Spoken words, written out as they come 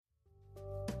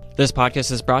This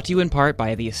podcast is brought to you in part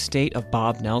by the estate of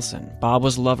Bob Nelson. Bob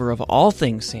was a lover of all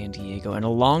things San Diego and a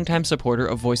longtime supporter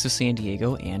of Voice of San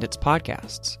Diego and its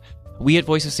podcasts. We at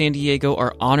Voice of San Diego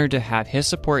are honored to have his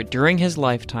support during his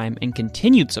lifetime and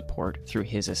continued support through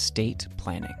his estate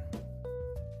planning.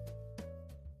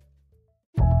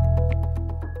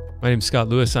 My name is Scott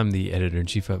Lewis. I'm the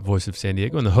editor-in-chief at Voice of San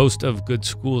Diego and the host of Good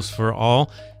Schools for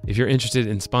All. If you're interested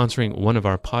in sponsoring one of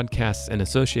our podcasts and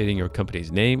associating your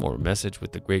company's name or message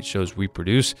with the great shows we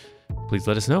produce, please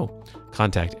let us know.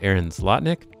 Contact Aaron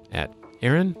Zlotnick at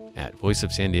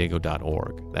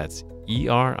aaron@voiceofsandiego.org. That's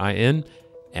ERIN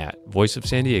at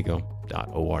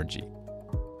voiceofsandiego.org.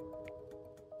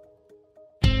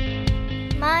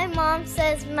 My mom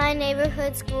says my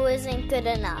neighborhood school isn't good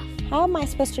enough. How am I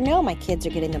supposed to know my kids are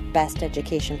getting the best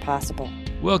education possible?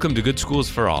 Welcome to Good Schools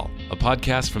for All, a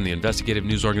podcast from the investigative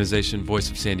news organization Voice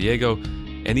of San Diego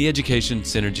and the Education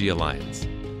Synergy Alliance.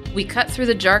 We cut through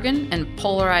the jargon and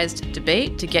polarized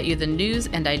debate to get you the news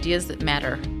and ideas that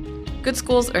matter. Good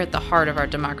schools are at the heart of our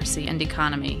democracy and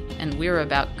economy, and we're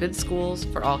about good schools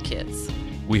for all kids.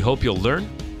 We hope you'll learn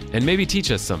and maybe teach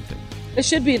us something. There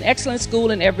should be an excellent school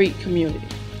in every community.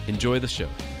 Enjoy the show.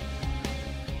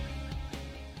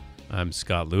 I'm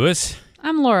Scott Lewis.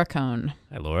 I'm Laura Kohn.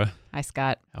 Hi, Laura. Hi,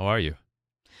 Scott. How are you?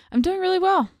 I'm doing really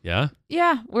well. Yeah?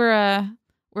 Yeah, we're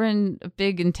in a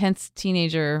big, intense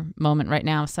teenager moment right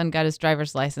now. Son got his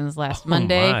driver's license last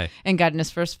Monday and got in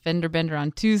his first fender bender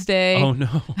on Tuesday. Oh,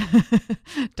 no.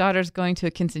 Daughter's going to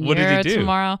a quinceañera What did he do?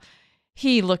 tomorrow.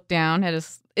 He looked down at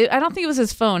I don't think it was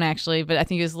his phone, actually, but I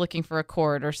think he was looking for a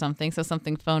cord or something, so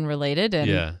something phone-related,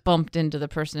 and bumped into the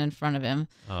person in front of him.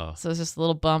 Oh. So it's just a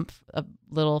little bump, a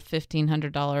little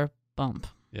 $1,500 bump.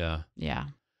 Yeah. Yeah.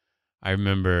 I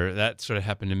remember that sort of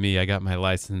happened to me. I got my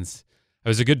license. I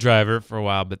was a good driver for a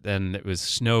while, but then it was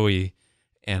snowy,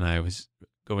 and I was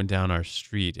going down our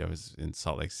street. I was in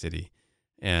Salt Lake City,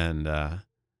 and I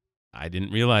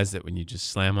didn't realize that when you just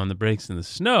slam on the brakes in the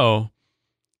snow,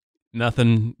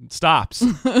 nothing stops.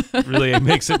 Really, it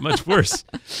makes it much worse.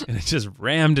 And it just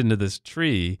rammed into this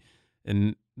tree,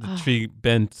 and the tree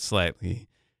bent slightly,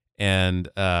 and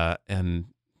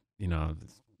you know,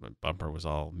 my bumper was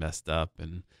all messed up,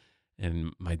 and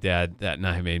my dad that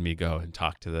night made me go and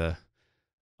talk to the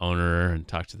owner and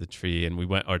talk to the tree, and we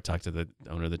went, or talk to the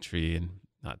owner of the tree, and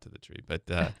not to the tree, but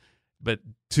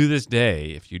to this day,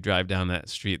 if you drive down that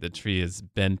street, the tree is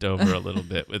bent over a little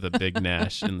bit with a big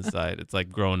gash in the side. It's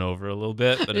like grown over a little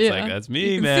bit, but it's like, that's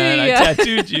me, man. I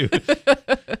tattooed you.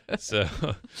 So,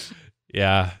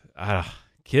 yeah.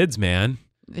 Kids, man.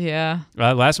 Yeah.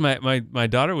 Last night, my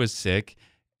daughter was sick,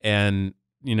 and,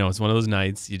 you know, it's one of those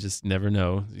nights you just never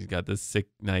know. She's got this sick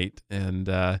night, and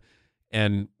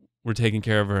we're taking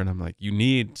care of her, and I'm like, you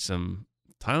need some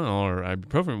Tylenol or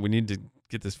ibuprofen. We need to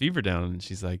get this fever down. And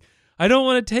she's like, I don't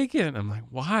want to take it. And I'm like,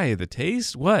 why? The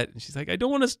taste? What? And she's like, I don't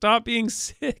want to stop being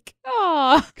sick.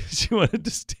 Oh, because she wanted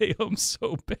to stay home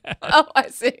so bad. Oh, I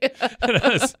see. And I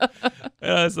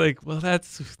was like, well,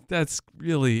 that's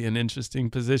really an interesting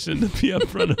position to be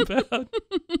upfront about.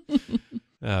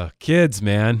 Oh, kids,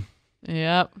 man.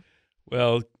 Yep.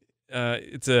 Well,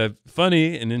 it's a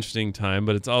funny and interesting time,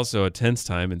 but it's also a tense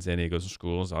time in San Diego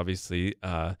schools. Obviously,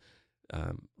 up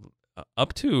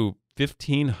to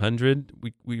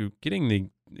 1,500. We were getting the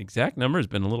exact number has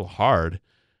been a little hard,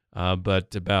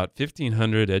 but about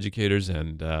 1,500 educators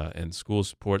and school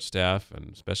support staff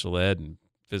and special ed and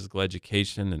physical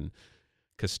education and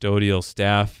custodial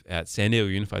staff at San Diego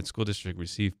Unified School District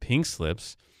received pink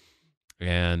slips,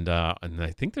 and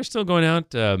I think they're still going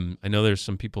out. I know there's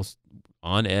some people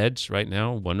on edge right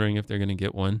now, wondering if they're going to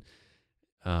get one.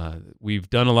 We've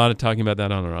done a lot of talking about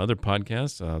that on our other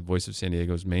podcast, Voice of San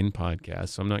Diego's main podcast,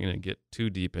 so I'm not going to get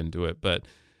too deep into it, but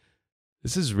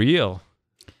this is real.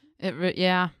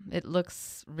 It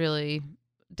looks really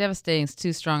devastating. It's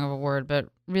too strong of a word, but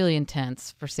really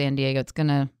intense for San Diego. It's going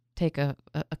to take a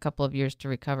couple of years to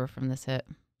recover from this hit.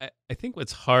 I think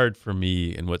what's hard for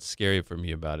me and what's scary for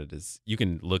me about it is you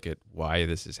can look at why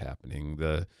this is happening.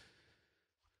 The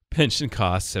pension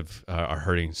costs are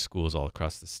hurting schools all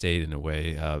across the state in a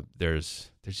way.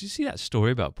 Did you see that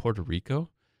story about Puerto Rico?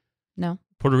 No.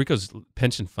 Puerto Rico's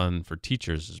pension fund for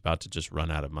teachers is about to just run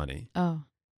out of money. Oh.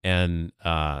 And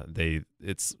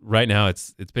it's right now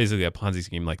it's basically a Ponzi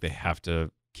scheme. Like they have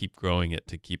to keep growing it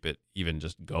to keep it even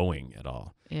just going at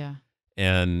all. Yeah.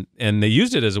 And they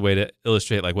used it as a way to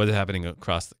illustrate like what's happening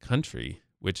across the country,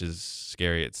 which is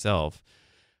scary itself.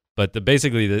 But to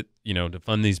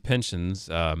fund these pensions,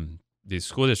 these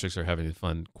school districts are having to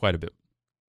fund quite a bit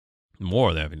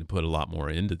more. They're having to put a lot more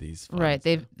into these funds. Right.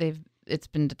 They've it's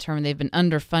been determined they've been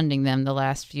underfunding them the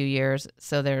last few years,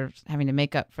 so they're having to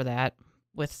make up for that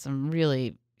with some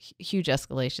really huge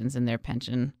escalations in their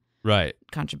pension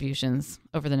contributions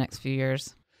over the next few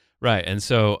years. Right. And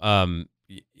so,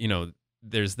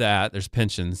 there's that. There's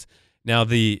pensions. Now,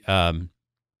 the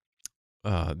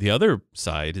other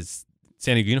side is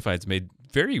San Diego Unified's made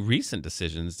very recent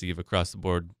decisions to give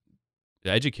across-the-board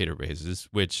educator raises,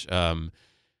 which,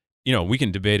 we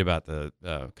can debate about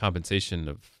the compensation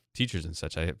of teachers and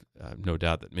such. I have no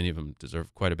doubt that many of them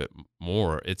deserve quite a bit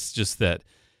more. It's just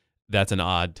that's an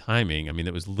odd timing. I mean,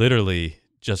 it was literally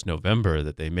just November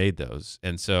that they made those.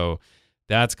 And so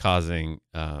that's causing,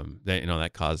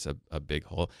 that caused a big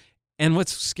hole. And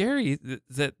what's scary is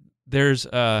that there's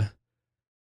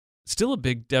still a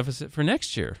big deficit for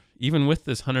next year, even with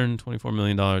this $124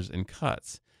 million in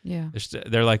cuts. Yeah.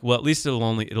 They're like, well, at least it'll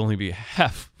only be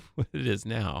half what it is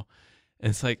now. And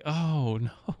it's like, oh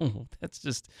no, that's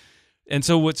just. And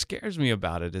so what scares me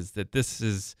about it is that this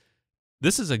is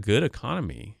a good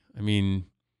economy. I mean,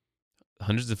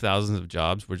 hundreds of thousands of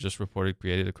jobs were just reported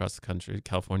created across the country.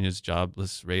 California's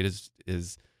jobless rate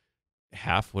is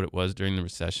half what it was during the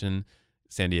recession.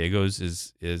 San Diego's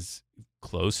is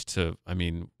close to,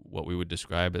 what we would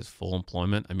describe as full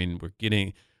employment. I mean, we're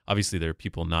getting, obviously there are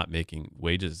people not making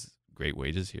great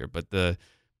wages here, but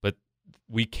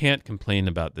we can't complain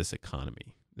about this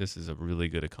economy. This is a really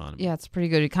good economy. Yeah, it's a pretty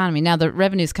good economy. Now, the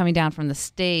revenues coming down from the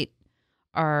state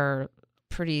are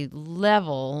pretty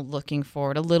level looking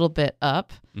forward, a little bit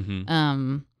up.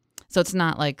 Mm-hmm. So it's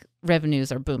not like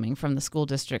revenues are booming from the school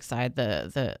district side.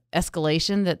 The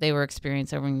escalation that they were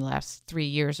experiencing over the last 3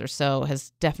 years or so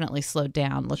has definitely slowed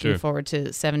down looking forward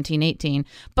to 17, 18.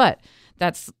 But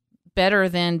that's better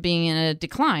than being in a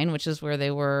decline, which is where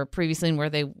they were previously and where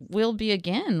they will be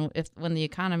again when the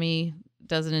economy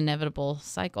does an inevitable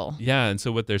cycle. Yeah, and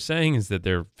so what they're saying is that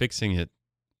they're fixing it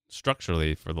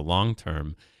structurally for the long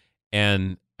term.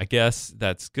 And I guess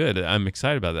that's good. I'm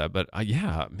excited about that. But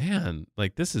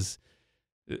this is,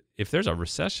 if there's a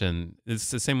recession,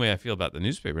 it's the same way I feel about the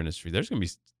newspaper industry. There's going to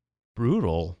be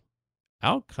brutal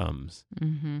outcomes.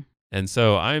 Mm-hmm. And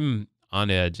so I'm on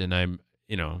edge, and I'm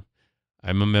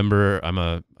a member. I'm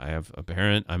a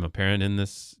parent in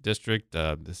this district.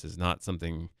 This is not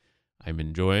something I'm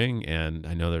enjoying, and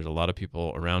I know there's a lot of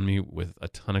people around me with a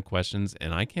ton of questions,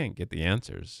 and I can't get the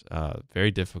answers.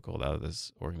 Very difficult out of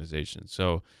this organization.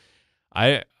 So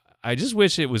I just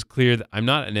wish it was clear that I'm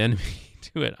not an enemy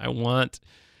to it.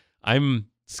 I'm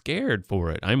scared for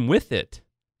it. I'm with it.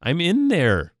 I'm in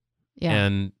there.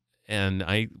 Yeah. And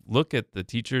I look at the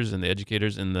teachers and the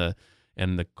educators and the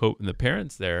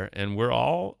parents there, and we're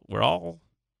all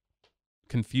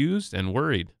confused and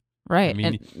worried. Right.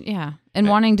 And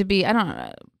wanting to be,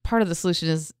 part of the solution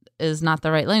is not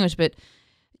the right language, but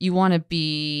you want to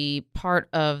be part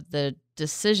of the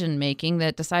decision making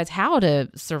that decides how to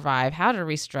survive, how to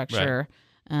restructure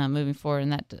moving forward.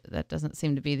 And that doesn't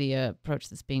seem to be the approach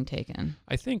that's being taken.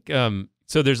 I think,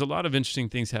 so there's a lot of interesting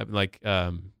things happening. Like,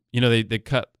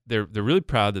 they're really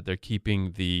proud that they're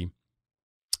keeping the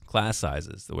class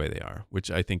sizes the way they are, which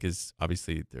I think is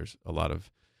obviously there's a lot of,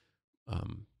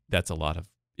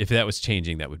 if that was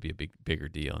changing, that would be a bigger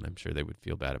deal, and I'm sure they would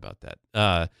feel bad about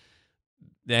that.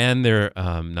 And they're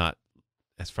not,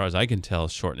 as far as I can tell,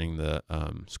 shortening the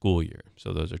school year.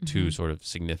 So those are two sort of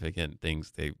significant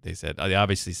things. They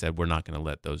obviously said we're not going to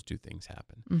let those two things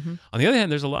happen. Mm-hmm. On the other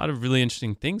hand, there's a lot of really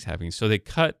interesting things happening. So they're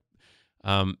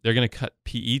going to cut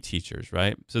PE teachers,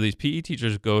 right? So these PE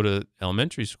teachers go to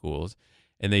elementary schools,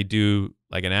 and they do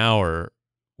like an hour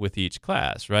with each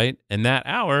class, right? And that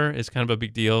hour is kind of a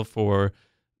big deal for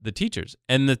the teachers.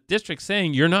 And the district's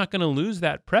saying you're not going to lose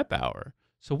that prep hour.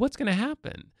 So what's going to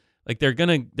happen? Like they're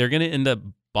going to end up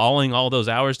balling all those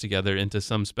hours together into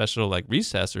some special like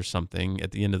recess or something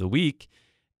at the end of the week,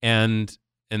 and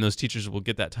those teachers will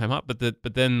get that time off. But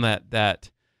then that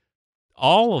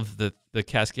all of the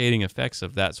cascading effects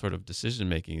of that sort of decision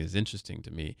making is interesting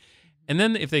to me. And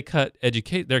then if they cut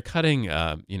they're cutting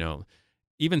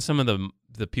even some of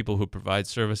the people who provide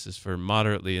services for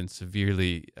moderately and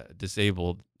severely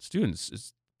disabled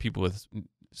students, people with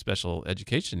special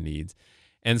education needs.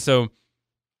 And so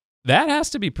that has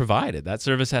to be provided. That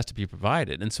service has to be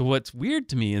provided. And so what's weird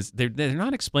to me is they're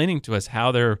not explaining to us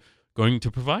how they're going to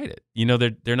provide it.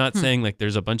 They're not saying like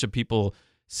there's a bunch of people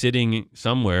sitting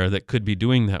somewhere that could be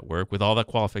doing that work with all the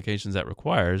qualifications that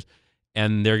requires,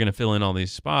 and they're going to fill in all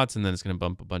these spots, and then it's going to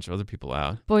bump a bunch of other people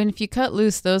out. Boy, and if you cut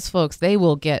loose those folks, they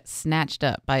will get snatched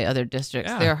up by other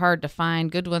districts. Yeah. They're hard to find.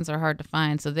 Good ones are hard to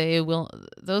find. So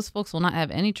those folks will not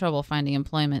have any trouble finding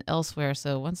employment elsewhere.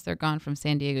 So once they're gone from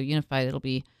San Diego Unified, it'll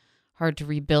be hard to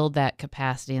rebuild that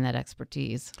capacity and that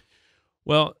expertise.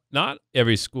 Well, not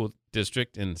every school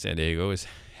district in San Diego is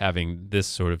having this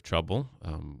sort of trouble.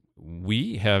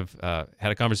 We have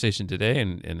had a conversation today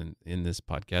in this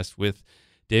podcast with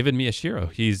David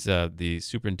Miyashiro. He's the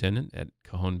superintendent at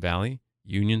Cajon Valley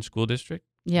Union School District.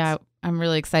 Yeah, I'm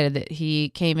really excited that he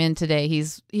came in today.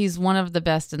 He's one of the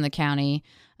best in the county,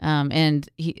 and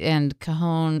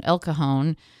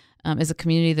Cajon is a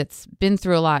community that's been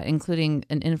through a lot, including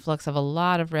an influx of a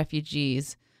lot of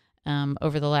refugees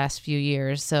over the last few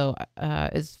years. So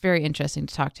it's very interesting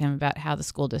to talk to him about how the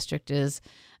school district is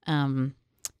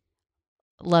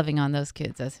loving on those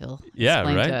kids, as he'll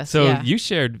explain to us. So you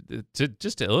shared,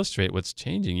 just to illustrate what's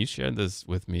changing, you shared this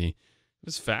with me. It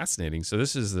was fascinating. So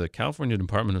this is the California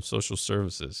Department of Social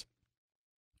Services,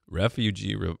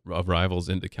 refugee arrivals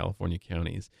into California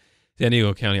counties. San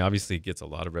Diego County obviously gets a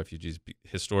lot of refugees.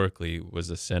 Historically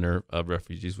was a center of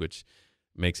refugees, which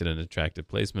makes it an attractive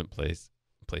placement for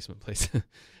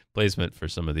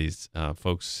some of these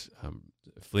folks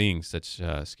fleeing such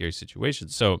scary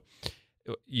situations. So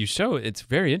you show it's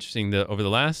very interesting that over the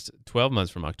last 12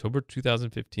 months, from October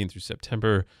 2015 through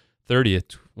September 30th,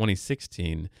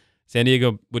 2016, San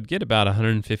Diego would get about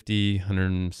 150,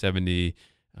 170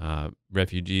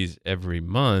 refugees every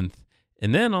month.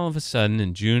 And then all of a sudden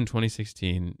in June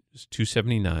 2016, it was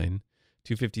 279,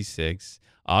 256.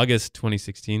 August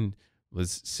 2016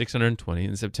 was 620.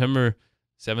 In September,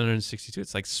 762.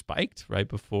 It's like spiked right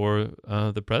before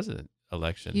the president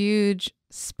election. Huge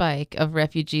spike of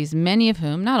refugees, many of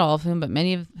whom, not all of whom, but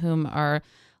many of whom are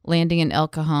landing in El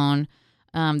Cajon.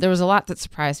 There was a lot that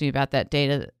surprised me about that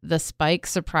data. The spike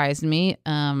surprised me,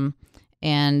 and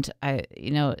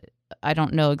I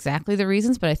don't know exactly the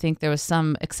reasons, but I think there was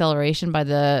some acceleration by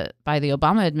the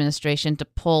Obama administration to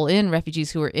pull in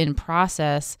refugees who were in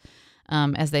process,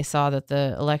 as they saw that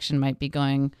the election might be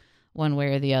going one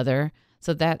way or the other.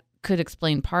 So that could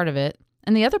explain part of it.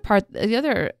 And the other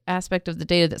aspect of the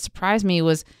data that surprised me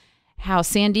was how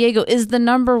San Diego is the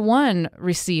number one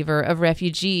receiver of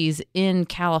refugees in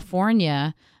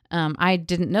California. I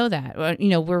didn't know that.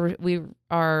 We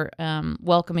are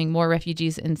welcoming more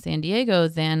refugees in San Diego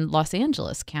than Los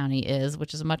Angeles County is,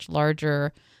 which is a much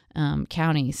larger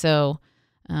county. So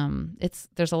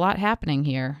there's a lot happening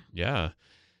here. Yeah.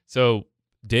 So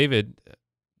David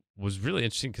was really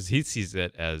interesting because he sees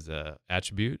that as an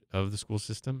attribute of the school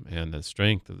system and the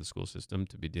strength of the school system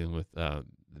to be dealing with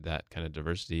that kind of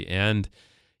diversity. And,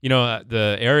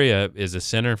 the area is a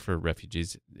center for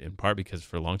refugees in part because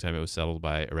for a long time it was settled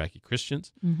by Iraqi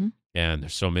Christians. Mm-hmm. And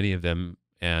there's so many of them.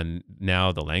 And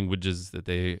now the languages that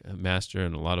they master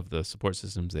and a lot of the support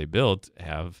systems they built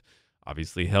have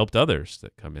obviously helped others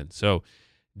that come in. So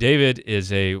David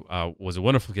was a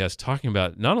wonderful guest talking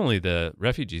about not only the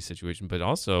refugee situation, but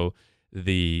also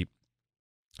the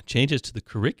changes to the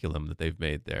curriculum that they've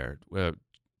made there,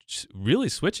 really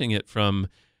switching it from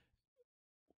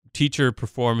teacher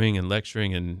performing and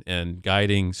lecturing and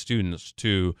guiding students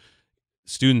to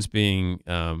students being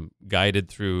guided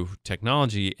through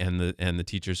technology and the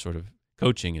teachers sort of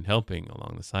coaching and helping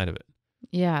along the side of it.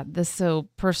 Yeah, so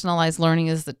personalized learning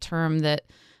is the term that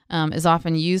is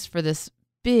often used for this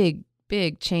big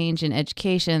change in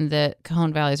education that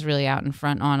Cajon Valley is really out in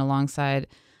front on, alongside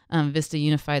Vista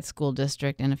Unified School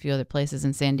District and a few other places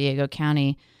in San Diego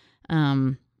County.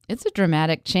 It's a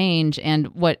dramatic change, and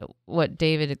what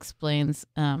David explains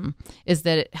is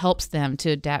that it helps them to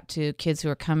adapt to kids who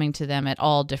are coming to them at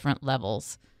all different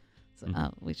levels. So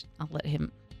I'll let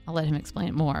him explain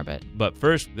it more. But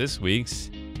first, this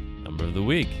week's number of the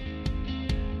week.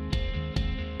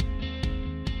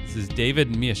 This is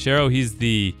David Miyashiro. He's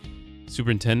the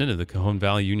superintendent of the Cajon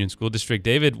Valley Union School District.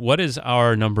 David, what is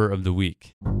our number of the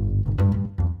week?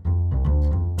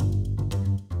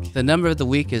 The number of the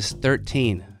week is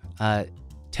 13.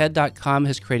 TED.com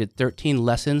has created 13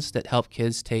 lessons that help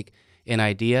kids take an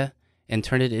idea and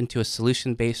turn it into a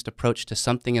solution-based approach to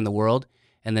something in the world,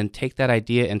 and then take that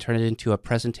idea and turn it into a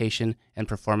presentation and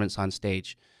performance on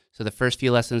stage. So the first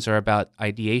few lessons are about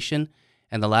ideation,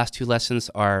 and the last two lessons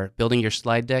are building your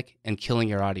slide deck and killing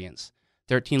your audience.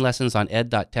 13 lessons on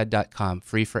ed.ted.com,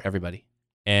 free for everybody.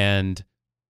 And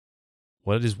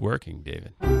what is working,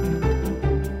 David?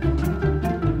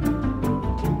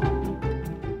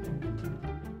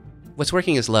 What's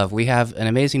working is love. We have an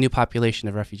amazing new population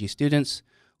of refugee students.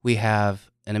 We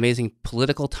have an amazing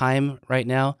political time right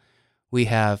now. We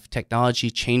have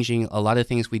technology changing a lot of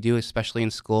things we do, especially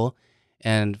in school.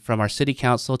 And from our city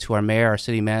council to our mayor, our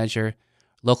city manager,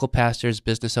 local pastors,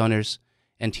 business owners,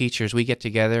 and teachers, we get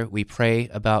together, we pray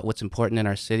about what's important in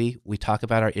our city, we talk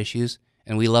about our issues,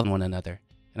 and we love one another.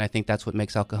 And I think that's what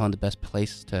makes El Cajon the best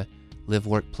place to live,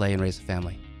 work, play, and raise a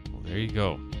family. Well, there you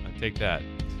go. I take that.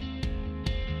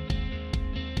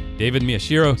 David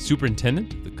Miyashiro,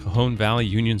 superintendent of the Cajon Valley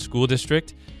Union School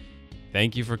District.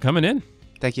 Thank you for coming in.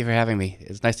 Thank you for having me.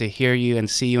 It's nice to hear you and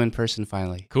see you in person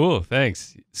finally. Cool,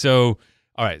 thanks. So,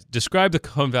 all right, describe the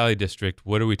Cajon Valley District.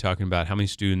 What are we talking about? How many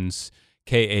students?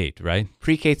 K-8, right?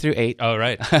 Pre-K through 8. Oh,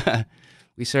 right.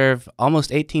 We serve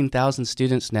almost 18,000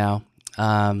 students now.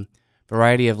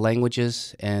 Variety of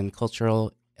languages and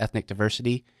cultural ethnic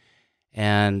diversity.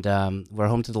 And we're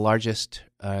home to the largest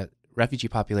refugee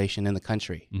population in the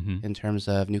country in terms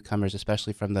of newcomers,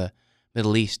 especially from the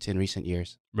Middle East in recent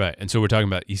years. Right. And so we're talking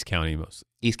about East County mostly.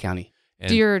 East County. And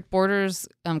Do your borders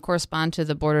correspond to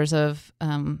the borders of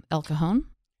El Cajon?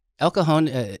 El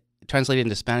Cajon, translated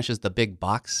into Spanish, is the big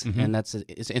box. And it's an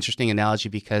interesting analogy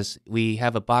because we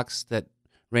have a box that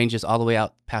ranges all the way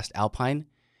out past Alpine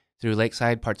through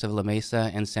Lakeside, parts of La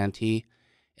Mesa and Santee,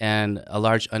 and a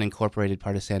large unincorporated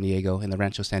part of San Diego in the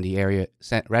Rancho San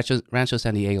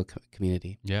Diego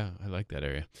community. Yeah, I like that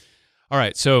area. All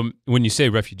right. So when you say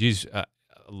refugees, a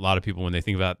lot of people, when they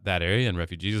think about that area and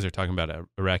refugees, they're talking about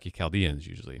Iraqi Chaldeans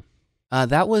usually.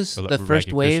 That was Or the Iraqi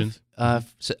first wave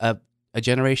Christians? a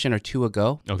generation or two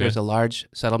ago. Okay. There's a large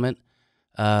settlement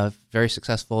of very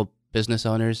successful business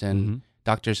owners and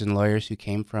doctors and lawyers who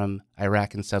came from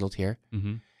Iraq and settled here.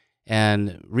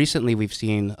 And recently we've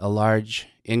seen a large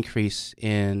increase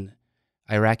in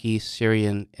Iraqi,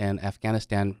 Syrian, and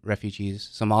Afghanistan refugees,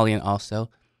 Somalian also.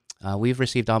 We've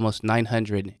received almost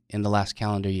 900 in the last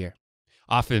calendar year.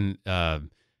 Often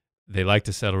they like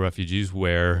to settle refugees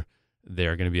where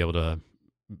they're going to be able to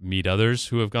meet others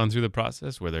who have gone through the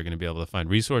process, where they're going to be able to find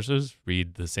resources,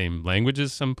 read the same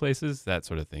languages some places, that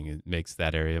sort of thing. It makes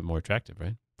that area more attractive,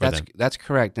 right? That's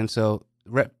correct. And so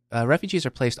refugees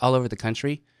are placed all over the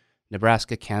country,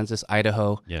 Nebraska, Kansas,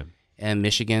 Idaho, and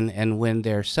Michigan. And when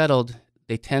they're settled,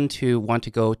 they tend to want to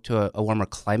go to a warmer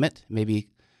climate, maybe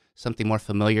something more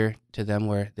familiar to them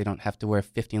where they don't have to wear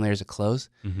 15 layers of clothes.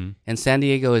 And San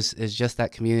Diego is just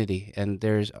that community. And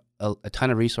there's a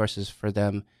ton of resources for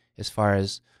them as far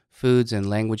as foods and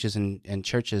languages and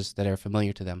churches that are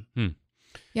familiar to them.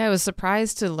 Yeah, I was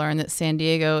surprised to learn that San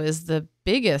Diego is the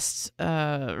biggest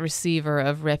receiver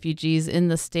of refugees in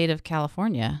the state of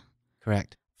California.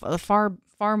 Correct.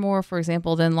 Far more, for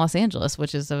example, than Los Angeles,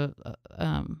 which is a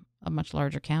much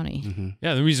larger county.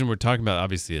 Yeah, the reason we're talking about,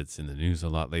 obviously it's in the news a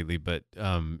lot lately, but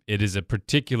it is a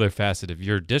particular facet of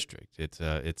your district.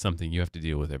 It's something you have to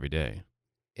deal with every day.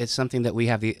 It's something that we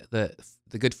have the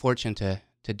good fortune to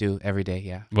do every day,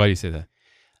 yeah. Why do you say that?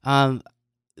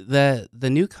 The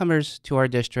newcomers to our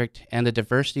district and the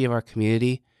diversity of our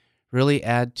community really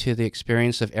add to the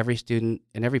experience of every student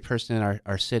and every person in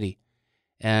our city.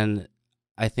 And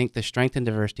I think the strength and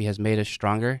diversity has made us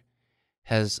stronger,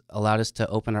 has allowed us to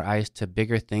open our eyes to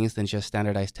bigger things than just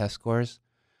standardized test scores.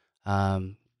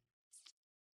 And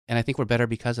I think we're better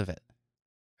because of it.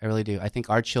 I really do. I think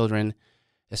our children,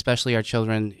 especially our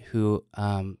children who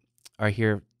are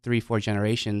here 3-4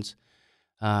 generations,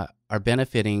 are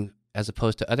benefiting as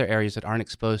opposed to other areas that aren't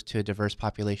exposed to a diverse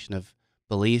population of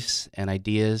beliefs and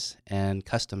ideas and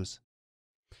customs.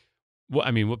 Well,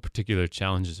 I mean, what particular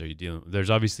challenges are you dealing with? There's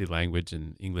obviously language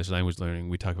and English language learning.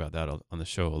 We talk about that on the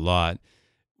show a lot.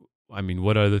 I mean,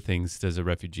 what other things does a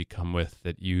refugee come with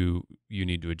that you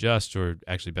need to adjust or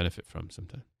actually benefit from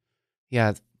sometimes?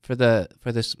 Yeah, for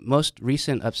this most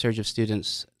recent upsurge of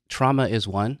students, trauma is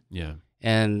one. Yeah.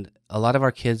 And a lot of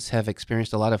our kids have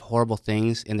experienced a lot of horrible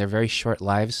things in their very short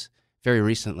lives very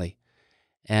recently.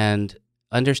 And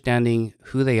understanding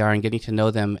who they are and getting to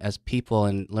know them as people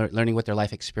and learning what their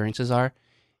life experiences are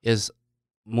is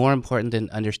more important than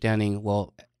understanding,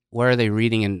 well, what are they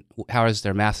reading and how is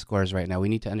their math scores right now? We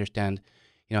need to understand,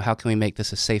 how can we make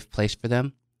this a safe place for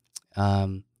them?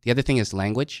 The other thing is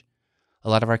language. A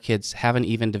lot of our kids haven't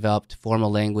even developed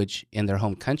formal language in their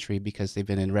home country because they've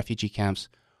been in refugee camps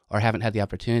or haven't had the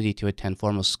opportunity to attend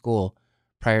formal school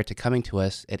prior to coming to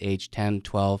us at age 10,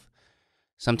 12,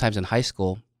 sometimes in high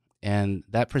school. And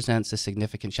that presents a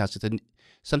significant challenge. It's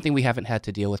something we haven't had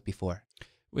to deal with before.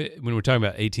 When we're talking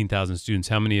about 18,000 students,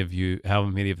 how many of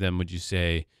them would you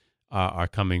say are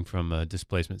coming from a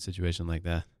displacement situation like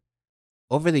that?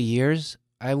 Over the years,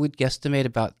 I would guesstimate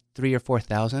about 3,000 or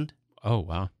 4,000. Oh,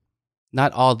 wow.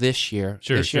 Not all this year.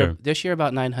 Sure. This year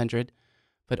about 900,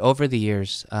 but over the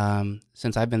years,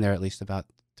 since I've been there, at least about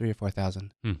 3,000 or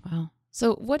 4,000. Wow.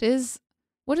 So what is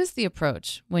the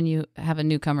approach when you have a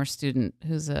newcomer student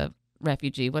who's a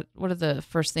refugee? What are the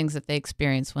first things that they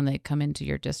experience when they come into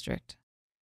your district?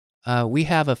 We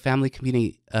have a family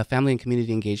and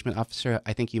community engagement officer.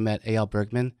 I think you met A.L.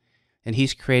 Bergman, and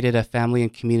he's created a family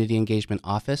and community engagement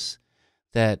office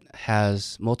that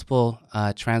has multiple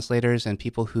translators and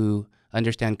people who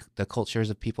understand the cultures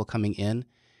of people coming in.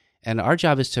 And our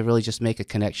job is to really just make a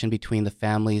connection between the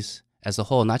families as a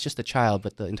whole, not just the child,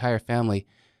 but the entire family,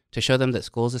 to show them that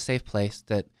school is a safe place,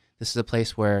 that this is a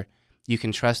place where you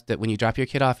can trust that when you drop your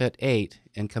kid off at 8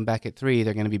 and come back at 3,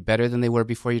 they're going to be better than they were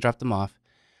before you dropped them off.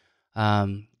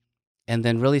 And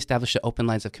then really establish the open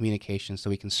lines of communication so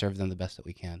we can serve them the best that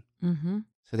we can. Mm-hmm.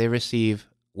 So they receive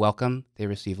welcome, they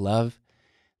receive love,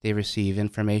 they receive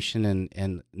information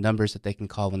and numbers that they can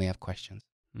call when they have questions.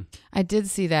 I did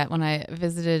see that when I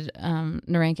visited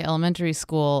Naranka Elementary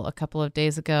School a couple of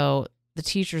days ago. The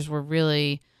teachers were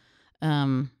really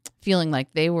feeling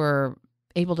like they were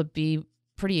able to be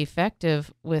pretty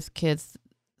effective with kids.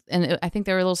 And I think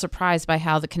they were a little surprised by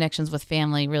how the connections with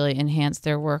family really enhanced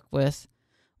their work with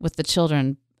the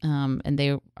children. And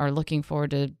they are looking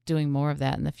forward to doing more of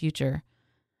that in the future.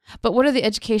 But what are the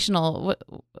educational,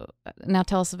 now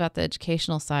tell us about the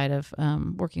educational side of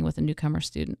working with a newcomer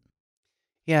student.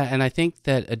 Yeah, and I think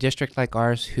that a district like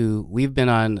ours, who we've been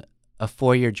on a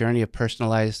 4-year journey of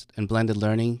personalized and blended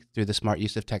learning through the smart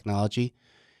use of technology.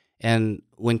 And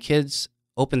when kids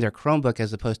open their Chromebook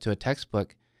as opposed to a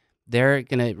textbook, they're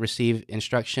going to receive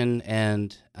instruction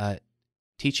and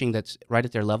teaching that's right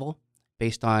at their level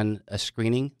based on a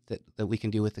screening that we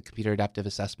can do with the computer adaptive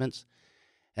assessments.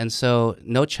 And so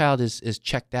no child is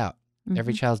checked out. Mm-hmm.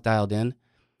 Every child's dialed in.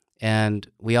 And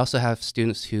we also have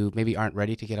students who maybe aren't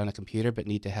ready to get on a computer but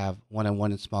need to have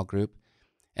one-on-one in small group.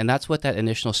 And that's what that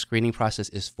initial screening process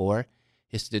is for,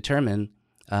 is to determine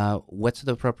what's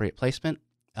the appropriate placement.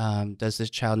 Does this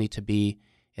child need to be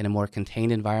in a more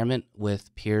contained environment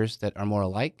with peers that are more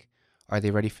alike? Are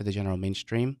they ready for the general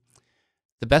mainstream?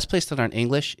 The best place to learn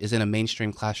English is in a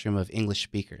mainstream classroom of English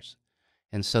speakers.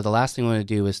 And so the last thing we want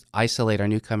to do is isolate our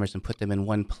newcomers and put them in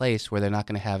one place where they're not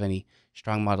going to have any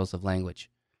strong models of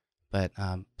language. But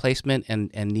placement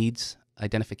and needs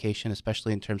identification,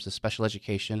 especially in terms of special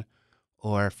education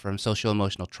or from social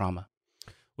emotional trauma.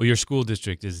 Well, your school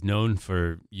district is known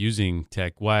for using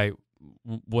tech. Why?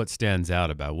 What stands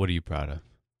out about? What are you proud of?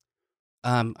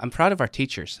 I'm proud of our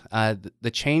teachers.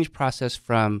 The change process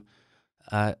from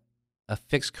a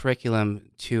fixed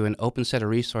curriculum to an open set of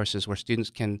resources where students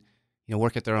can,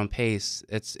 work at their own pace.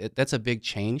 That's a big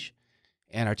change,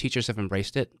 and our teachers have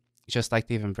embraced it, just like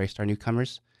they've embraced our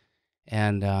newcomers.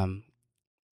 And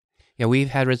we've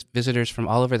had visitors from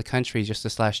all over the country just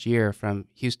this last year, from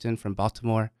Houston, from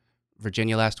Baltimore,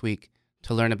 Virginia last week,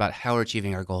 to learn about how we're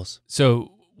achieving our goals.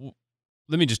 So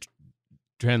let me just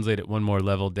translate it one more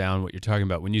level down what you're talking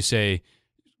about. When you say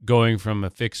going from a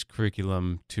fixed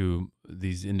curriculum to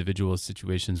these individual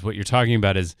situations, what you're talking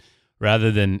about is rather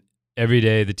than every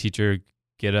day the teacher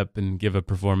get up and give a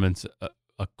performance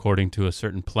according to a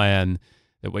certain plan,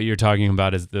 that what you're talking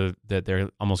about is that they're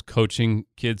almost coaching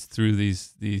kids through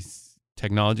these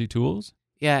technology tools?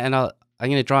 Yeah, and I'm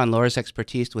going to draw on Laura's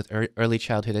expertise with early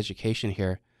childhood education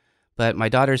here. But my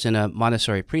daughter's in a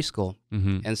Montessori preschool,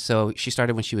 mm-hmm. and so she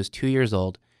started when she was 2 years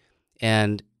old,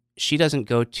 and she doesn't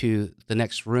go to the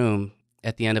next room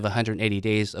at the end of 180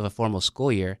 days of a formal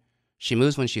school year. She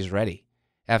moves when she's ready.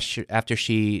 After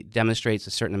she demonstrates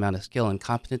a certain amount of skill and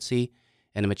competency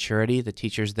and a maturity, the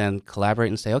teachers then collaborate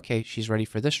and say, okay, she's ready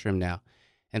for this room now.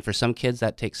 And for some kids,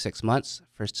 that takes 6 months.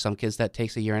 For some kids, that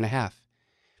takes 1.5 years.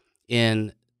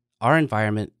 In our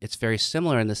environment, it's very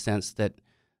similar in the sense that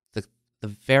the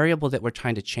variable that we're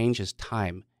trying to change is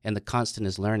time, and the constant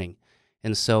is learning.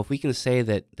 And so if we can say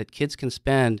that kids can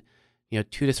spend 2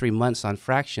 to 3 months on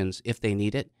fractions if they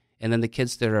need it, and then the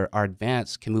kids that are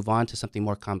advanced can move on to something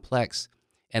more complex,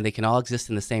 and they can all exist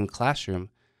in the same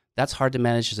classroom, that's hard to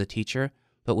manage as a teacher.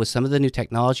 But with some of the new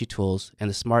technology tools and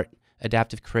the smart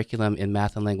adaptive curriculum in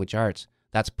math and language arts,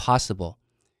 that's possible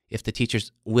if the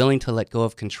teacher's willing to let go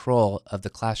of control of the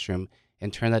classroom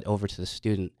and turn that over to the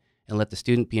student and let the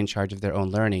student be in charge of their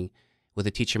own learning, with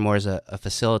the teacher more as a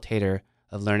facilitator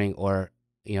of learning or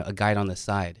a guide on the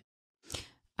side.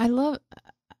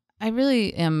 I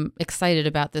really am excited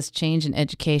about this change in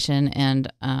education,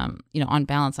 and on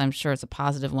balance, I'm sure it's a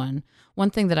positive one. One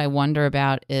thing that I wonder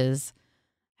about is,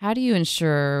 how do you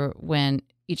ensure when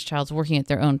each child's working at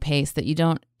their own pace that you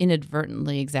don't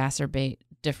inadvertently exacerbate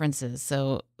differences?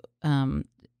 So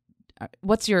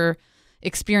what's your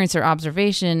experience or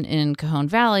observation in Cajon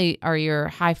Valley? Are your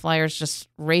high flyers just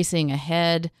racing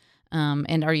ahead?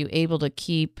 And are you able to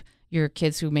keep your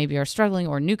kids who maybe are struggling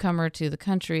or newcomer to the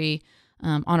country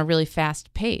on a really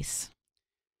fast pace?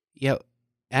 Yeah,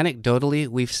 anecdotally,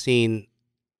 we've seen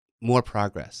more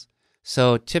progress.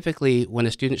 So typically when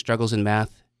a student struggles in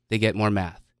math, they get more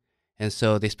math. And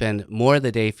so they spend more of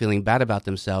the day feeling bad about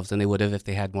themselves than they would have if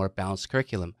they had more balanced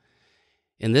curriculum.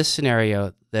 In this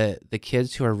scenario, the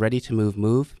kids who are ready to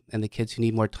move, and the kids who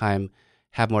need more time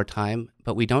have more time,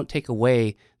 but we don't take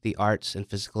away the arts and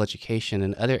physical education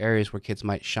and other areas where kids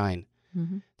might shine.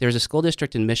 Mm-hmm. There's a school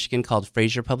district in Michigan called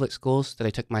Fraser Public Schools that I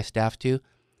took my staff to.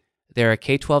 They're a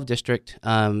K-12 district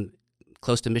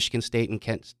close to Michigan State and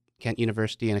Kent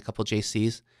University and a couple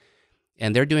JCs,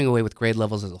 and they're doing away with grade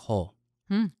levels as a whole.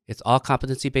 It's all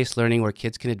competency-based learning where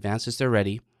kids can advance as they're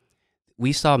ready.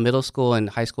 We saw middle school and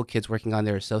high school kids working on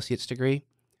their associate's degree.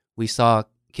 We saw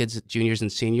kids, juniors and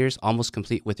seniors, almost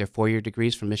complete with their 4-year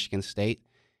degrees from Michigan State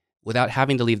without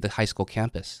having to leave the high school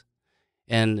campus.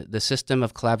 And the system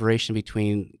of collaboration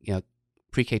between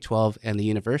pre-K-12 and the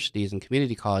universities and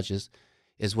community colleges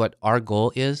is what our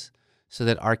goal is, so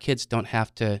that our kids don't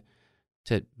have to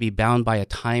be bound by a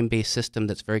time-based system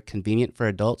that's very convenient for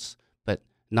adults, but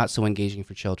not so engaging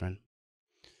for children.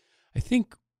 I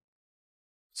think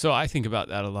about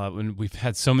that a lot when we've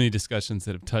had so many discussions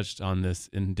that have touched on this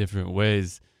in different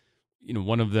ways.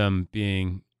 One of them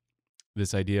being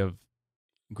this idea of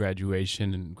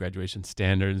graduation and graduation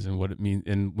standards and what it means,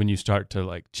 and when you start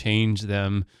to change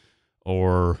them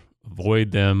or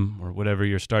avoid them or whatever,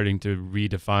 you're starting to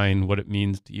redefine what it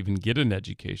means to even get an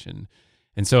education.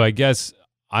 And so I guess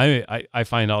I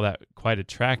find all that quite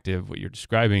attractive, what you're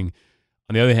describing.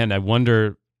 On the other hand, I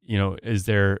wonder,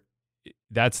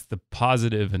 that's the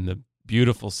positive and the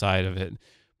beautiful side of it,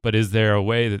 but is there a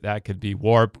way that could be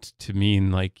warped to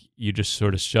mean you just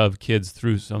sort of shove kids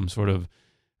through some sort of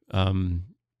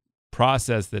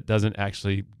process that doesn't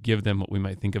actually give them what we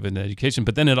might think of as an education?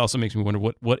 But then it also makes me wonder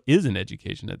what is an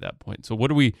education at that point? So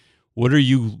what are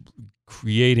you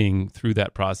creating through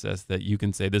that process that you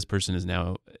can say this person is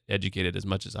now educated as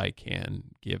much as I can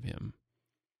give him?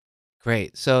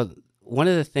 Great. So one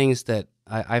of the things that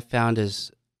I found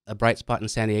is a bright spot in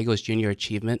San Diego is junior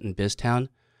achievement in BizTown.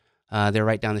 They're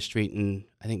right down the street in,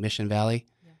 I think, Mission Valley.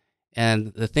 Yeah.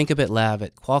 And the Think a Bit lab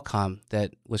at Qualcomm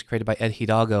that was created by Ed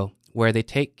Hidalgo, where they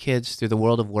take kids through the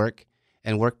world of work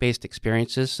and work-based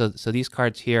experiences. So these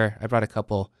cards here, I brought a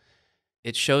couple.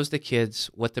 It shows the kids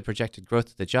what the projected growth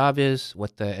of the job is,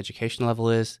 what the education level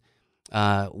is,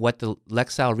 what the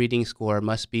Lexile reading score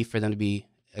must be for them to be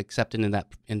accepted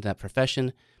in that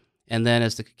profession. And then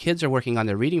as the kids are working on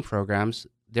their reading programs,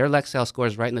 their Lexile score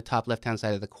is right in the top left-hand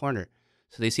side of the corner.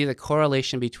 So they see the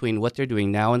correlation between what they're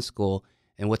doing now in school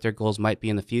and what their goals might be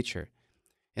in the future.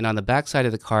 And on the back side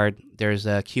of the card, there's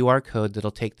a QR code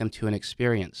that'll take them to an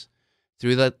experience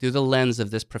through the lens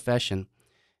of this profession.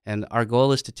 And our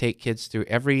goal is to take kids through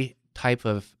every type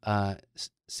of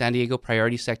San Diego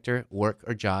priority sector work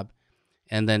or job,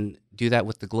 and then do that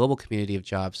with the global community of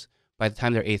jobs by the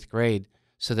time they're 8th grade,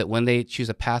 so that when they choose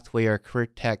a pathway or a career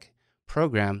tech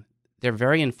program, they're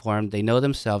very informed, they know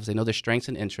themselves, they know their strengths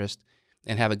and interests,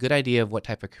 and have a good idea of what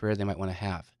type of career they might want to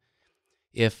have.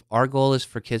 If our goal is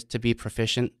for kids to be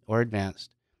proficient or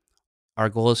advanced, our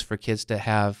goal is for kids to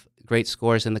have great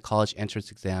scores in the college entrance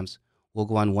exams, we'll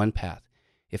go on one path.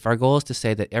 If our goal is to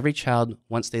say that every child,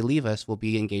 once they leave us, will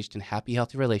be engaged in happy,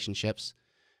 healthy relationships,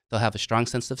 they'll have a strong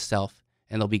sense of self,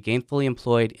 and they'll be gainfully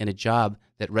employed in a job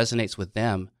that resonates with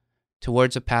them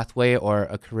towards a pathway or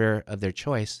a career of their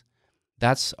choice,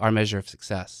 that's our measure of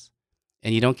success.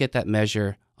 And you don't get that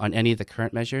measure on any of the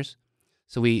current measures.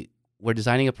 So we're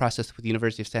designing a process with the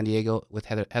University of San Diego with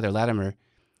Heather Latimer,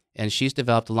 and she's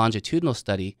developed a longitudinal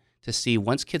study to see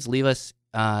once kids leave us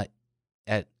as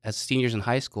seniors in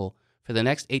high school, for the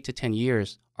next 8 to 10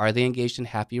 years, are they engaged in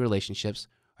happy relationships?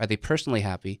 Are they personally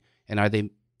happy? And are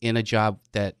they in a job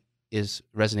that is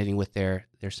resonating with their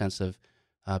sense of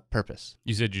purpose?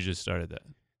 You said you just started that.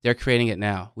 They're creating it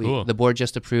now. Cool. The board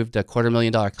just approved a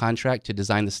 $250,000 contract to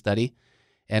design the study,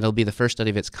 and it'll be the first study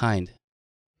of its kind.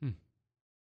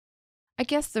 I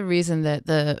guess the reason that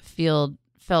the field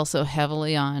fell so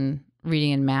heavily on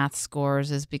reading and math scores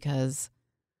is because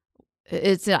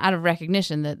it's out of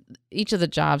recognition that each of the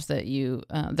jobs that you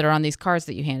that are on these cards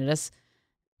that you handed us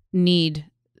need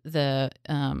the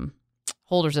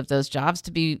holders of those jobs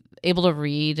to be able to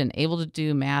read and able to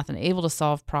do math and able to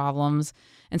solve problems.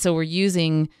 And so we're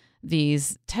using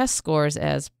these test scores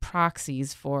as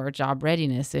proxies for job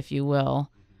readiness, if you will.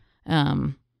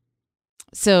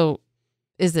 So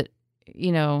is it,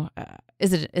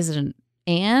 is it an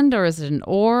and, or is it an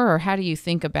or how do you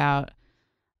think about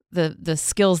the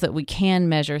skills that we can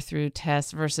measure through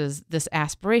tests versus this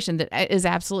aspiration that is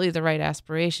absolutely the right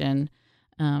aspiration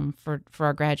for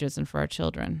our graduates and for our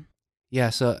children? Yeah,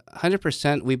 so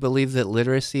 100% we believe that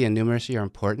literacy and numeracy are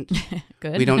important.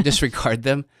 Good. We don't disregard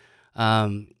them.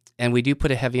 And And we do put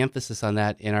a heavy emphasis on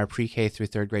that in our pre-K through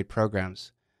third grade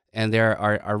programs. And there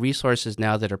are resources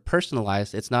now that are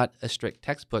personalized. It's not a strict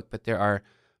textbook, but there are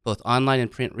both online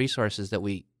and print resources that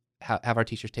we have our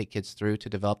teachers take kids through to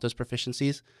develop those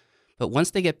proficiencies. But once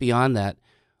they get beyond that,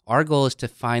 our goal is to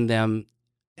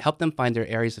help them find their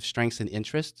areas of strengths and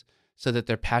interests so that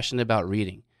they're passionate about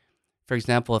reading. For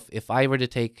example, if I were to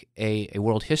take a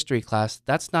world history class,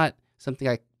 that's not something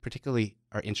I particularly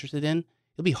are interested in.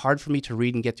 It'll be hard for me to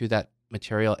read and get through that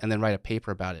material and then write a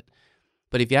paper about it.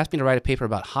 But if you ask me to write a paper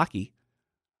about hockey,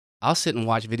 I'll sit and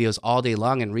watch videos all day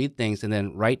long and read things and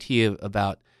then write to you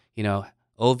about,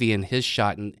 Ovi and his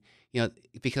shot, and,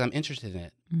 because I'm interested in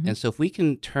it. Mm-hmm. And so if we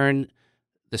can turn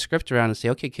the script around and say,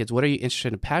 okay, kids, what are you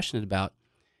interested and passionate about?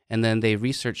 And then they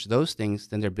research those things,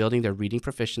 then they're building their reading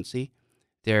proficiency.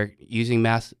 They're using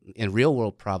math in real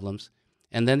world problems.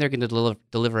 And then they're going to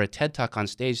deliver a TED Talk on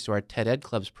stage through our TED Ed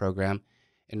Clubs program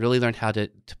and really learn how to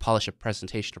polish a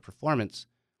presentation or performance.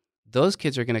 Those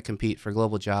kids are going to compete for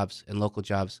global jobs and local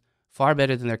jobs far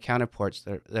better than their counterparts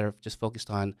that are just focused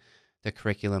on the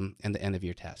curriculum and the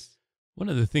end-of-year tests. One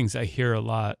of the things I hear a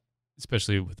lot,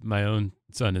 especially with my own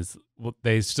son, is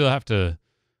they still have to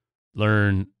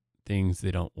learn things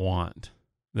they don't want.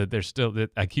 That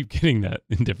I keep getting that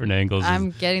in different angles. I'm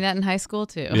getting that in high school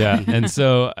too. Yeah, and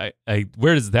so I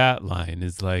where does that line?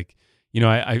 Is like,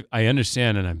 I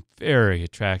understand, and I'm very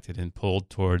attracted and pulled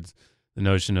towards the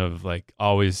notion of like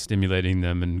always stimulating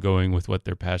them and going with what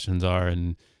their passions are.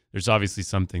 And there's obviously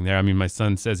something there. I mean, my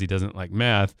son says he doesn't like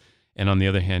math, and on the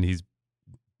other hand, he's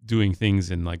doing things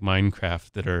in like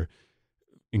Minecraft that are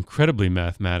incredibly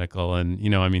mathematical. And,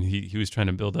 he was trying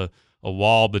to build a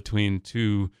wall between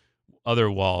two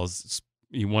other walls.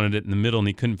 He wanted it in the middle, and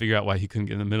he couldn't figure out why he couldn't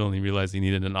get in the middle, and he realized he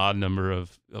needed an odd number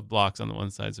of blocks on the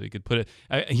one side so he could put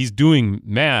it. He's doing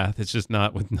math. It's just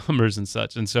not with numbers and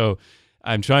such. And so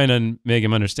I'm trying to make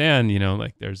him understand,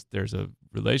 like there's a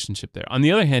relationship there. On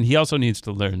the other hand, he also needs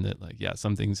to learn that, like,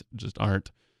 some things just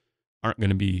aren't going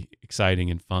to be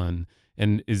exciting and fun.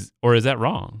 And is that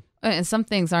wrong? And some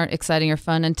things aren't exciting or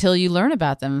fun until you learn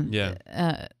about them.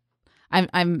 Yeah.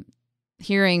 I'm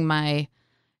hearing my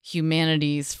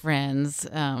humanities friends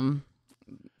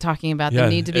talking about the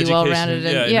need to be well-rounded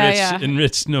and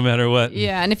enriched no matter what.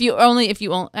 Yeah, and if you only,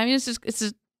 I mean,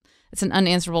 it's an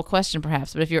unanswerable question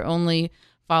perhaps, but if you're only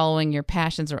following your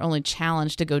passions or only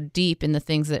challenged to go deep in the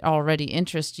things that already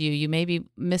interest you, you may be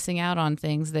missing out on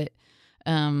things that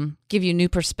give you new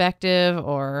perspective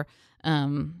or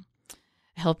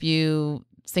help you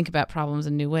think about problems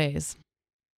in new ways.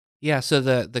 Yeah, so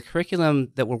the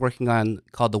curriculum that we're working on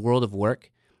called the World of Work,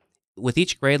 with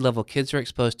each grade level, kids are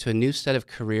exposed to a new set of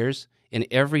careers in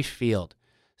every field.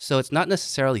 So it's not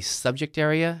necessarily subject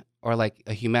area, or like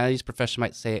a humanities professor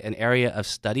might say, an area of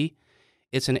study.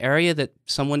 It's an area that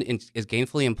someone is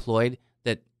gainfully employed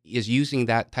that is using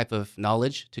that type of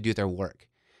knowledge to do their work.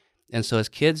 And so as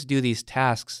kids do these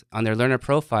tasks on their learner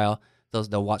profile,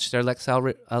 they'll watch their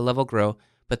Lexile level grow,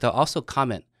 but they'll also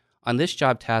comment. On this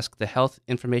job task, the health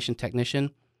information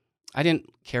technician, I didn't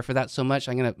care for that so much.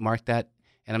 I'm going to mark that,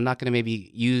 and I'm not going to maybe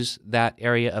use that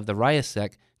area of the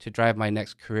RIASEC to drive my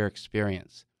next career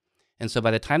experience. And so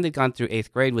by the time they've gone through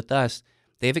 8th grade with us,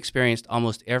 they've experienced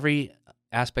almost every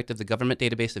aspect of the government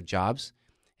database of jobs,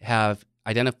 have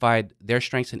identified their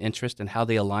strengths and interests and how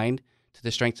they aligned to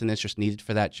the strengths and interests needed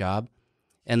for that job.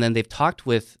 And then they've talked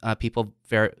with people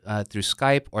through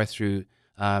Skype or through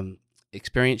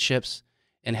experientships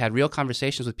and had real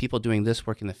conversations with people doing this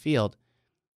work in the field.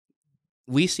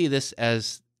 We see this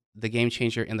as the game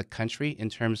changer in the country in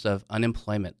terms of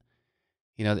unemployment.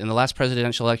 In the last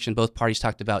presidential election, both parties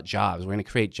talked about jobs. We're going to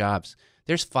create jobs.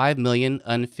 There's 5 million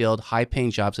unfilled,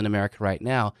 high-paying jobs in America right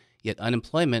now, yet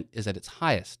unemployment is at its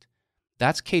highest.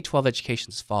 That's K-12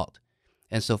 education's fault.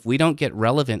 And so if we don't get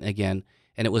relevant again,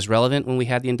 and it was relevant when we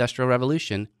had the Industrial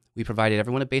Revolution, we provided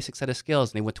everyone a basic set of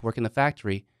skills, and they went to work in the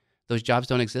factory, those jobs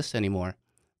don't exist anymore.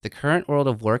 The current world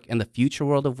of work and the future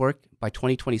world of work by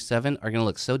 2027 are going to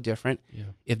look so different. Yeah.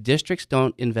 If districts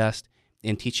don't invest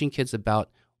in teaching kids about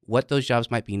what those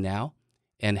jobs might be now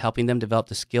and helping them develop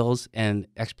the skills and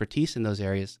expertise in those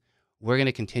areas, we're going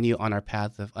to continue on our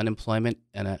path of unemployment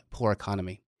and a poor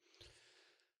economy.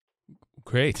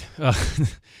 Great.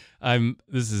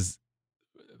 This is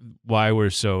why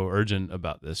we're so urgent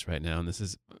about this right now, and this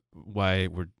is why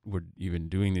we're even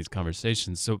doing these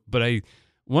conversations. So, but I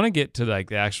want to get to like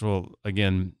the actual,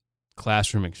 again,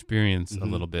 classroom experience a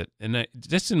little bit. And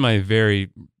just in my very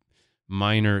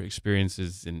minor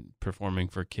experiences in performing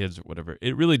for kids or whatever,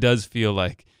 it really does feel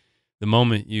like the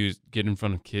moment you get in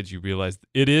front of kids, you realize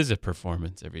it is a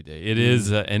performance every day. It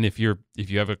is, and if you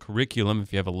have a curriculum,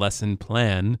 if you have a lesson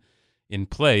plan, in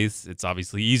place, it's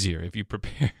obviously easier if you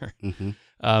prepare.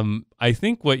 Mm-hmm. I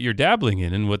think what you're dabbling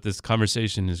in and what this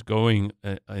conversation is going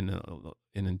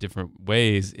in different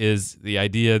ways is the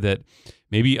idea that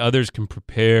maybe others can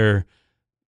prepare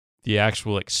the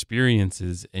actual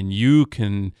experiences and you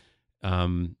can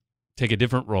take a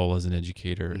different role as an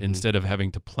educator instead of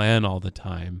having to plan all the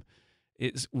time.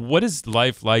 What is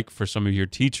life like for some of your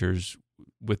teachers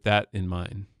with that in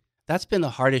mind? That's been the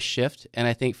hardest shift, and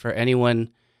I think for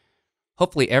anyone,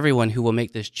 hopefully everyone who will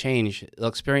make this change, they'll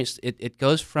experience it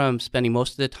goes from spending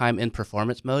most of the time in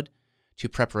performance mode to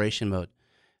preparation mode.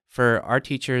 For our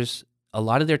teachers, a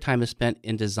lot of their time is spent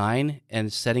in design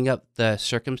and setting up the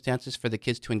circumstances for the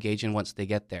kids to engage in once they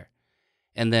get there.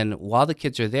 And then while the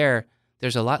kids are there,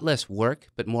 there's a lot less work,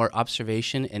 but more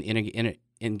observation and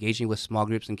engaging with small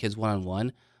groups and kids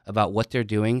one-on-one about what they're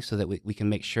doing so that we can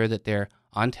make sure that they're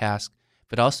on task,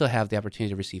 but also have the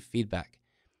opportunity to receive feedback.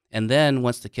 And then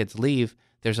once the kids leave,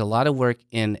 there's a lot of work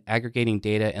in aggregating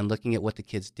data and looking at what the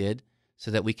kids did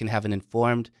so that we can have an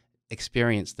informed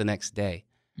experience the next day.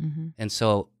 Mm-hmm. And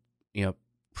so,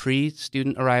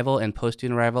 pre-student arrival and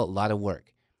post-student arrival, a lot of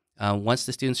work. Once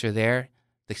the students are there,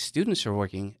 the students are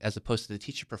working as opposed to the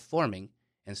teacher performing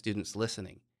and students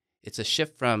listening. It's a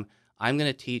shift from I'm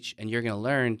going to teach and you're going to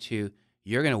learn to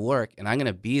you're going to work and I'm going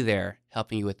to be there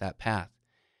helping you with that path.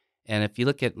 And if you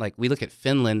look at, we look at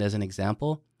Finland as an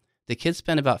example, the kids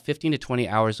spend about 15 to 20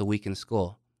 hours a week in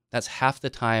school. That's half the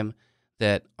time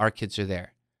that our kids are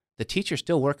there. The teachers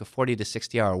still work a 40 to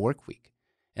 60-hour work week.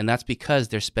 And that's because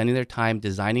they're spending their time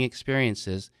designing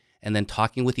experiences and then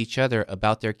talking with each other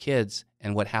about their kids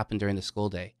and what happened during the school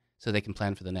day so they can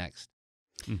plan for the next.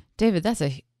 David,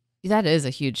 that is a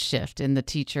huge shift in the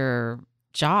teacher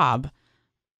job.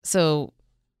 So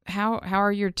how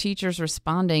are your teachers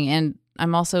responding? And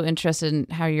I'm also interested in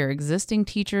how your existing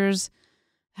teachers,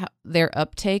 their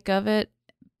uptake of it,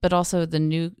 but also the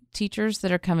new teachers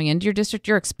that are coming into your district.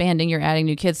 You're expanding, you're adding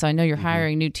new kids, so I know you're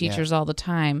hiring new teachers all the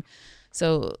time.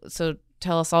 So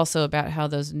tell us also about how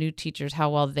those new teachers, how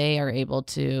well they are able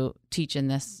to teach in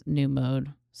this new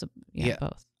mode. So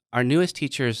both. Our newest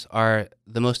teachers are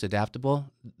the most adaptable.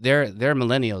 They're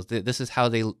millennials. This is how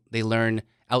they learn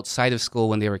outside of school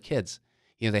when they were kids.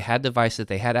 They had devices,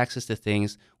 they had access to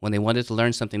things. When they wanted to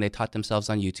learn something, they taught themselves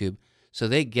on YouTube. So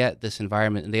they get this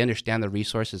environment and they understand the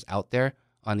resources out there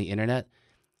on the internet.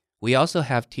 We also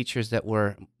have teachers that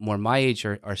were more my age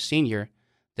or senior,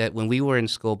 that when we were in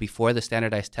school before the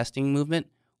standardized testing movement,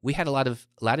 we had a lot of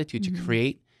latitude to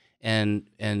create and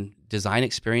design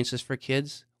experiences for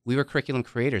kids. We were curriculum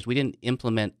creators. We didn't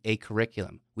implement a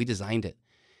curriculum. We designed it.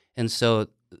 And so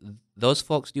those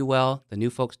folks do well. The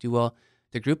new folks do well.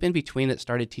 The group in between that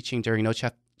started teaching during No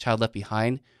Child Left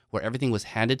Behind, where everything was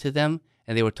handed to them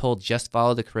and they were told just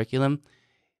follow the curriculum,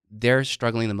 they're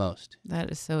struggling the most. That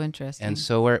is so interesting. And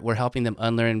so we're helping them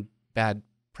unlearn bad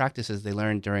practices they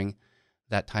learned during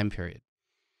that time period.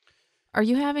 Are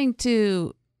you having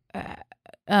to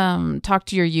talk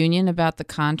to your union about the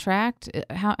contract?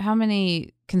 How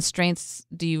many constraints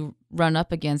do you run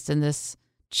up against in this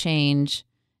change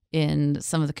in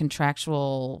some of the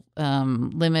contractual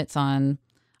limits on,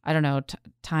 I don't know,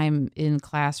 time in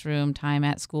classroom, time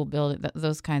at school building,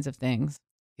 those kinds of things?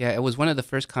 Yeah, it was one of the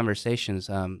first conversations.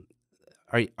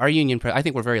 Our union, I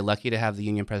think we're very lucky to have the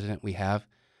union president we have.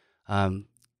 And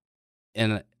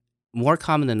more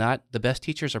common than not, the best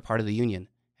teachers are part of the union.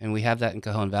 And we have that in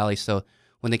Cajon Valley. So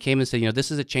when they came and said,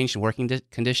 this is a change in working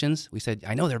conditions, we said,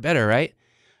 I know they're better, right?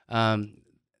 That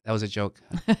was a joke.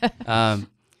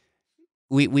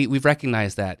 We've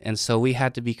recognized that. And so we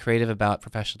had to be creative about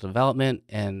professional development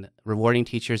and rewarding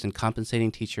teachers and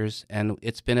compensating teachers. And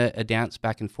it's been a dance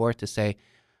back and forth to say,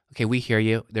 okay, we hear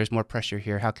you. There's more pressure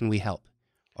here. How can we help?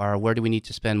 Or where do we need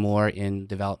to spend more in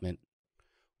development?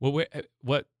 Well,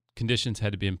 what conditions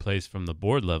had to be in place from the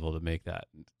board level to make that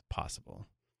possible?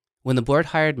 When the board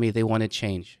hired me, they wanted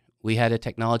change. We had a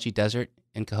technology desert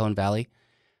in Cajon Valley.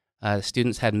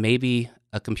 Students had maybe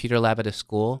a computer lab at a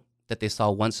school that they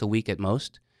saw once a week at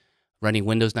most, running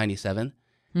Windows 97.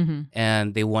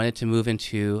 And they wanted to move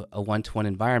into a one-to-one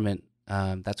environment.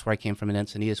 That's where I came from in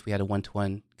Encinitas. We had a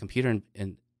one-to-one computer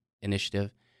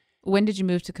initiative. When did you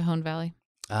move to Cajon Valley?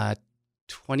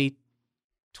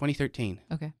 2013.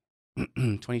 Okay.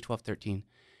 2012-13.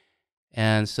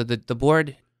 And so the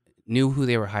board knew who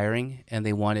they were hiring and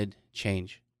they wanted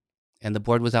change. And the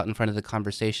board was out in front of the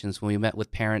conversations when we met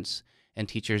with parents and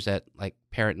teachers at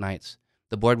parent nights.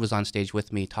 The board was on stage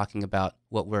with me talking about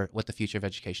what the future of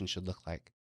education should look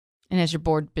like. And has your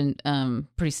board been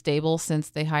pretty stable since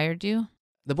they hired you?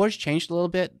 The board's changed a little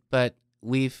bit, but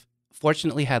we've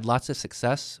fortunately had lots of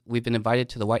success. We've been invited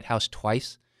to the White House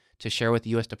twice to share with the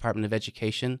U.S. Department of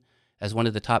Education as one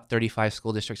of the top 35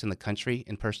 school districts in the country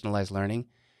in personalized learning.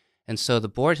 And so the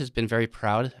board has been very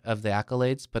proud of the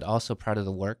accolades, but also proud of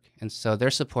the work. And so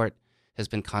their support has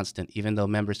been constant, even though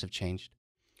members have changed.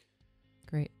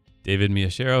 Great. David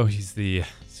Miyashiro, he's the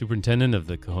superintendent of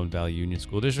the Cajon Valley Union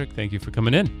School District. Thank you for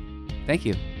coming in. Thank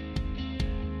you.